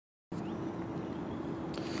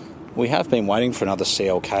We have been waiting for another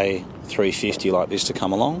CLK350 like this to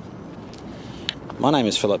come along. My name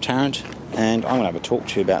is Philip Tarrant, and I'm going to have a talk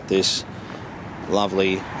to you about this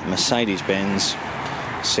lovely Mercedes-Benz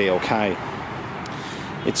CLK.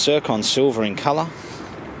 It's zircon silver in colour.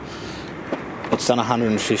 It's done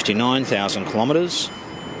 159,000 kilometres,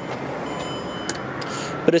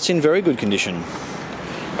 but it's in very good condition.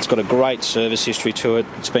 It's got a great service history to it.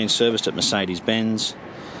 It's been serviced at Mercedes-Benz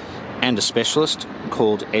and a specialist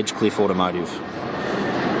called Edgecliff Automotive.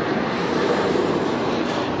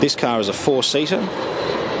 This car is a 4-seater,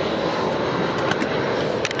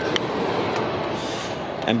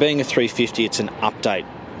 and being a 350, it's an update.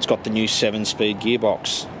 It's got the new 7-speed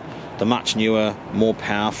gearbox, the much newer, more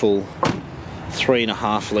powerful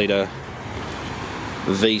 3.5 litre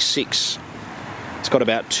V6. It's got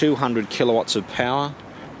about 200 kilowatts of power,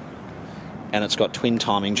 and it's got twin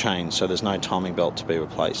timing chains, so there's no timing belt to be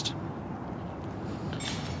replaced.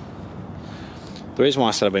 The reason why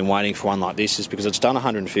I said I've been waiting for one like this is because it's done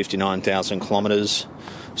 159,000 kilometres,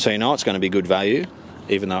 so you know it's going to be good value,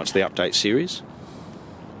 even though it's the update series.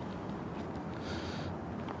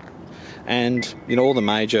 And you know, all the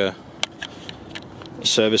major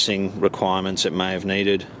servicing requirements it may have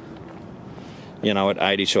needed, you know, at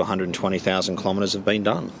 80 to 120,000 kilometres have been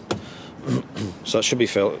done. So it should be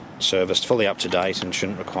serviced fully up to date and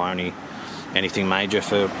shouldn't require anything major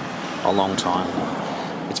for a long time.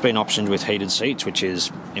 It's been optioned with heated seats, which is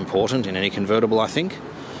important in any convertible, I think.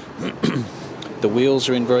 The wheels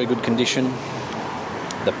are in very good condition,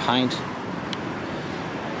 the paint.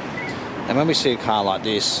 And when we see a car like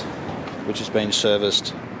this, which has been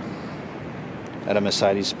serviced at a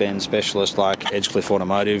Mercedes-Benz specialist like Edgecliff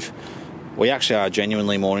Automotive, we actually are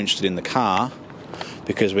genuinely more interested in the car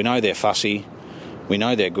because we know they're fussy, we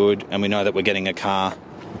know they're good, and we know that we're getting a car,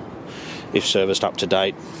 if serviced up to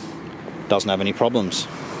date, doesn't have any problems.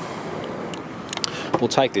 We'll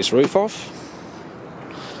take this roof off.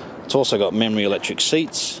 It's also got memory electric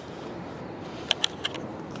seats,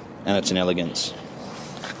 and it's an Elegance.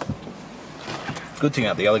 Good thing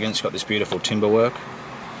about the Elegance, it's got this beautiful timber work.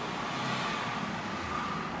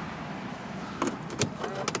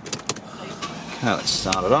 Okay, let's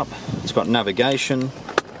start it up. It's got navigation,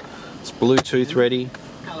 it's Bluetooth ready,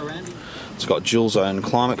 it's got dual zone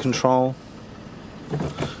climate control.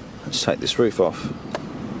 Let's take this roof off.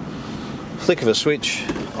 Flick of a switch,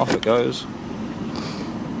 off it goes.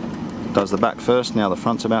 Does the back first, now the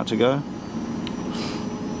front's about to go.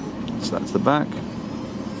 So that's the back,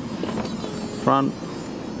 front.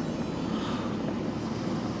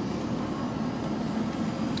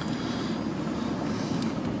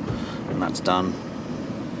 And that's done.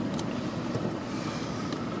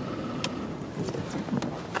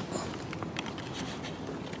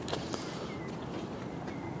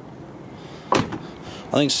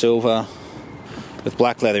 I think silver with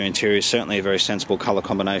black leather interior is certainly a very sensible colour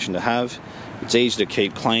combination to have. It's easy to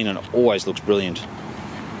keep clean and it always looks brilliant.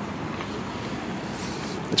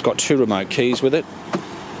 It's got 2 remote keys with it.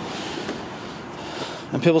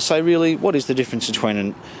 And people say, really, what is the difference between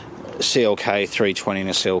a CLK320 and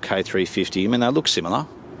a CLK350? I mean, they look similar.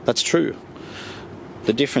 That's true.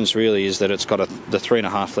 The difference really is that it's got the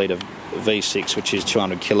 3.5 litre V6, which is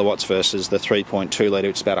 200 kilowatts, versus the 3.2 litre,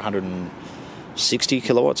 it's about 160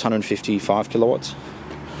 kilowatts, 155 kilowatts,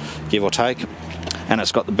 give or take. And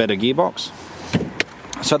it's got the better gearbox.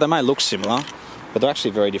 So they may look similar, but they're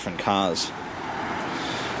actually very different cars.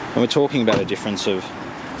 When we're talking about a difference of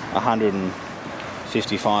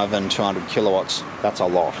 155 and 200 kilowatts, that's a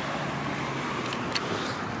lot.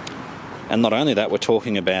 And not only that, we're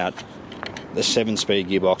talking about the 7-speed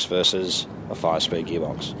gearbox versus a 5-speed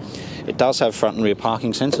gearbox. It does have front and rear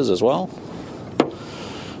parking sensors as well.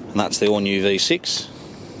 And that's the all-new V6.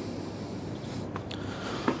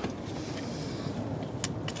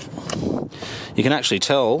 You can actually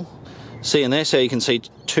tell, see in there, so you can see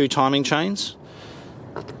 2 timing chains.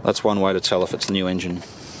 That's one way to tell if it's the new engine.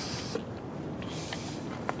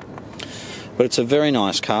 But it's a very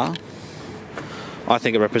nice car. I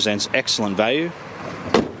think it represents excellent value.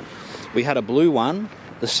 We had a blue one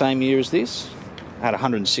the same year as this, had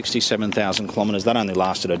 167,000 kilometres. That only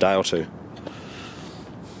lasted a day or two.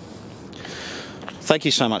 Thank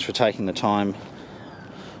you so much for taking the time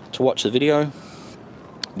to watch the video.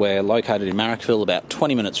 We're located in Marrickville, about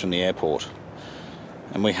 20 minutes from the airport,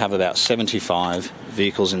 and we have about 75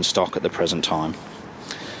 vehicles in stock at the present time.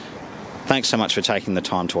 Thanks so much for taking the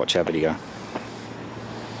time to watch our video.